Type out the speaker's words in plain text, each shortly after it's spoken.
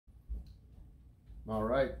All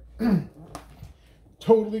right.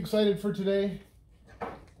 Totally excited for today.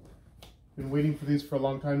 Been waiting for these for a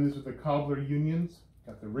long time. These are the Cobbler Unions.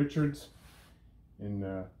 Got the Richards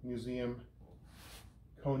in Museum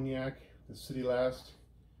Cognac, the City Last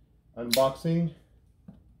unboxing.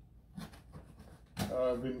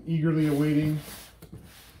 I've been eagerly awaiting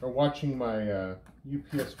or watching my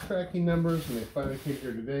UPS tracking numbers, and they finally came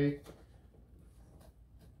here today.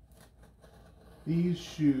 These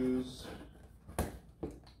shoes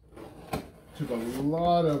took a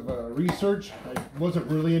lot of research. I wasn't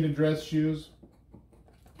really into dress shoes,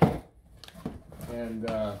 and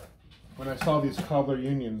when I saw these Cobbler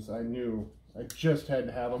Unions, I knew I just had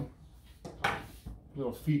to have them.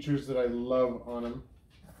 Little features that I love on them.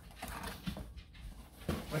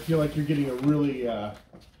 I feel like you're getting a really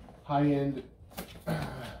high-end,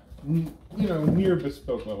 near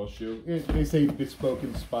bespoke level shoe. They say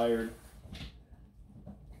bespoke-inspired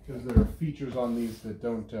because there are features on these that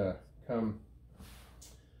don't come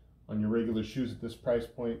on your regular shoes at this price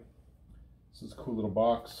point. This is a cool little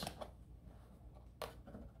box.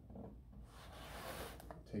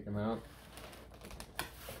 Take them out.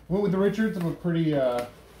 Went with the Richards. I'm a pretty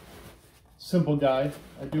simple guy.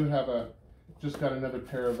 I do have just got another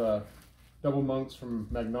pair of double monks from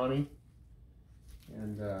Magnani,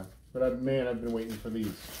 and man, I've been waiting for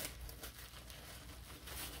these.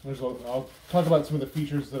 I'll talk about some of the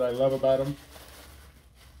features that I love about them.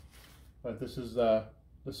 But this is the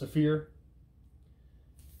Saphir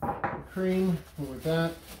cream. Went with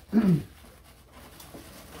that, and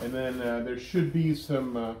then there should be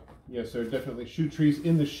some. Yes, there are definitely shoe trees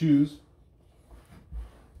in the shoes,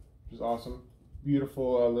 which is awesome.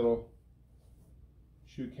 Beautiful little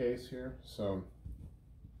shoe case here. So,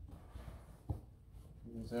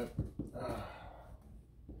 what is that?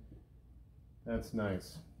 That's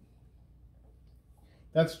nice.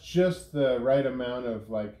 That's just the right amount of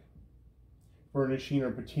like burnishing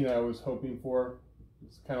or patina I was hoping for.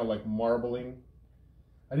 It's kind of like marbling.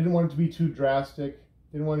 I didn't want it to be too drastic.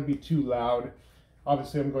 Didn't want it to be too loud.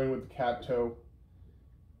 Obviously, I'm going with the cat toe,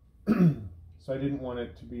 so I didn't want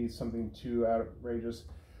it to be something too outrageous.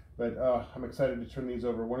 But I'm excited to turn these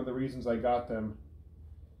over. One of the reasons I got them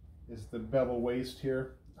is the bevel waist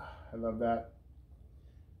here. I love that.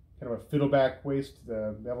 Kind of a fiddleback waist,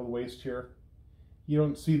 the beveled waist here. You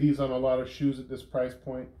don't see these on a lot of shoes at this price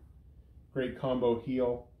point. Great combo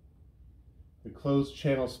heel. The closed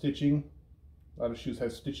channel stitching. A lot of shoes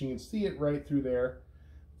have stitching. You can see it right through there.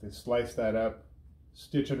 They slice that up,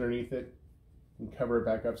 stitch underneath it, and cover it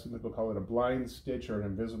back up. Some people call it a blind stitch or an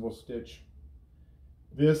invisible stitch.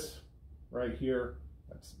 This right here,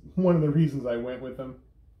 that's one of the reasons I went with them.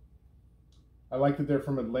 I like that they're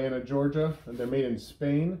from Atlanta, Georgia, and they're made in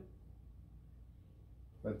Spain,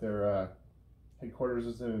 but their headquarters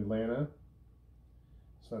is in Atlanta,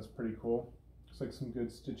 so that's pretty cool. Looks like some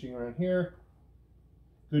good stitching around here.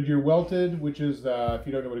 Goodyear welted, which is, if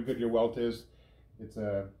you don't know what a Goodyear welt is, it's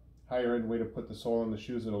a higher end way to put the sole on the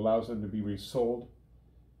shoes that allows them to be resoled.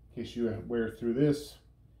 In case you wear through this,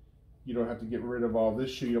 you don't have to get rid of all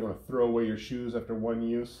this shoe. You don't want to throw away your shoes after one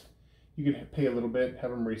use. You can pay a little bit,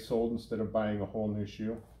 have them resoled instead of buying a whole new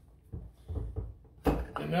shoe.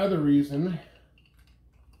 Another reason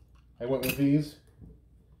I went with these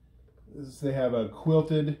is they have a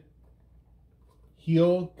quilted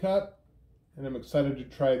heel cup, and I'm excited to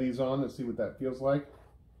try these on and see what that feels like.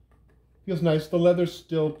 Feels nice. The leather's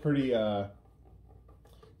still pretty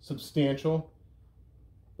substantial,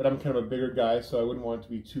 but I'm kind of a bigger guy, so I wouldn't want it to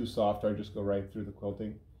be too soft, or I'd just go right through the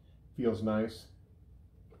quilting. Feels nice.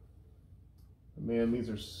 But man, these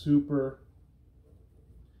are super.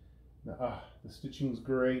 The stitching's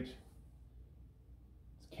great.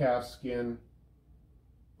 It's calfskin.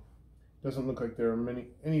 Doesn't look like there are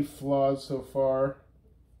any flaws so far.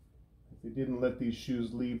 They didn't let these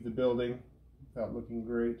shoes leave the building without looking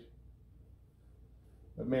great.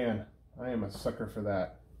 But man, I am a sucker for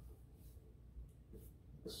that.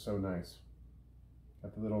 It's so nice.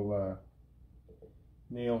 Got the little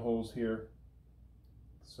nail holes here.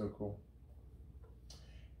 So cool.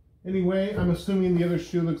 Anyway, I'm assuming the other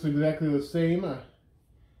shoe looks exactly the same.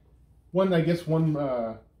 I guess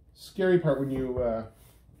one scary part when you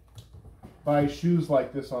buy shoes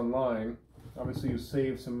like this online, obviously you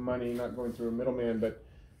save some money not going through a middleman, but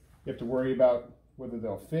you have to worry about whether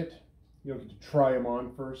they'll fit. You don't get to try them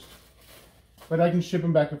on first. But I can ship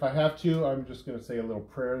them back if I have to. I'm just going to say a little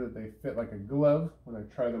prayer that they fit like a glove when I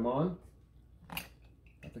try them on.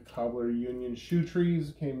 Got the Cobbler Union shoe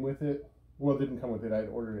trees came with it. Well, it didn't come with it. I'd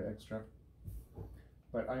ordered it extra.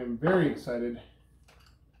 But I am very excited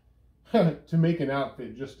to make an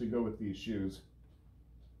outfit just to go with these shoes.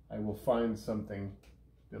 I will find something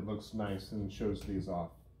that looks nice and shows these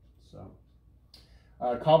off. So,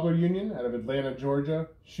 Cobbler Union out of Atlanta, Georgia.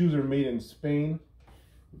 Shoes are made in Spain.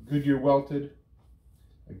 Goodyear welted.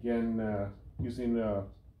 Again, using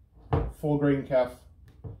full grain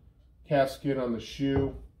calfskin on the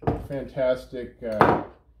shoe. Fantastic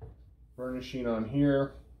burnishing on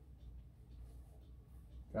here.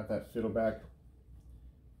 Got that fiddleback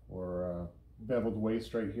or beveled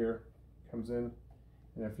waist right here comes in.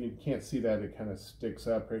 And if you can't see that, it kind of sticks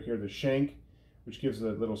up right here. The shank, which gives a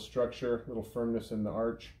little structure, little firmness in the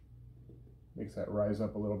arch. Makes that rise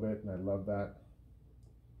up a little bit, and I love that.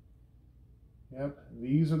 Yep,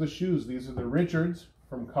 these are the shoes. These are the Richards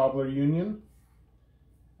from Cobbler Union.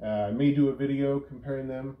 I may do a video comparing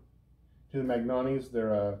them to the Magnanis.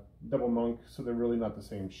 They're a double monk, so they're really not the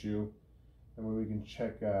same shoe. And we can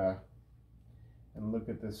check and look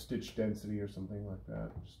at the stitch density or something like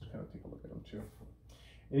that. Just to kind of take a look at them too.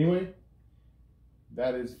 Anyway,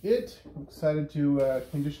 that is it. I'm excited to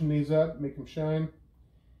condition these up, make them shine,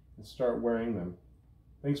 and start wearing them.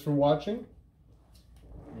 Thanks for watching,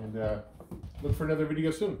 and look for another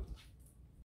video soon.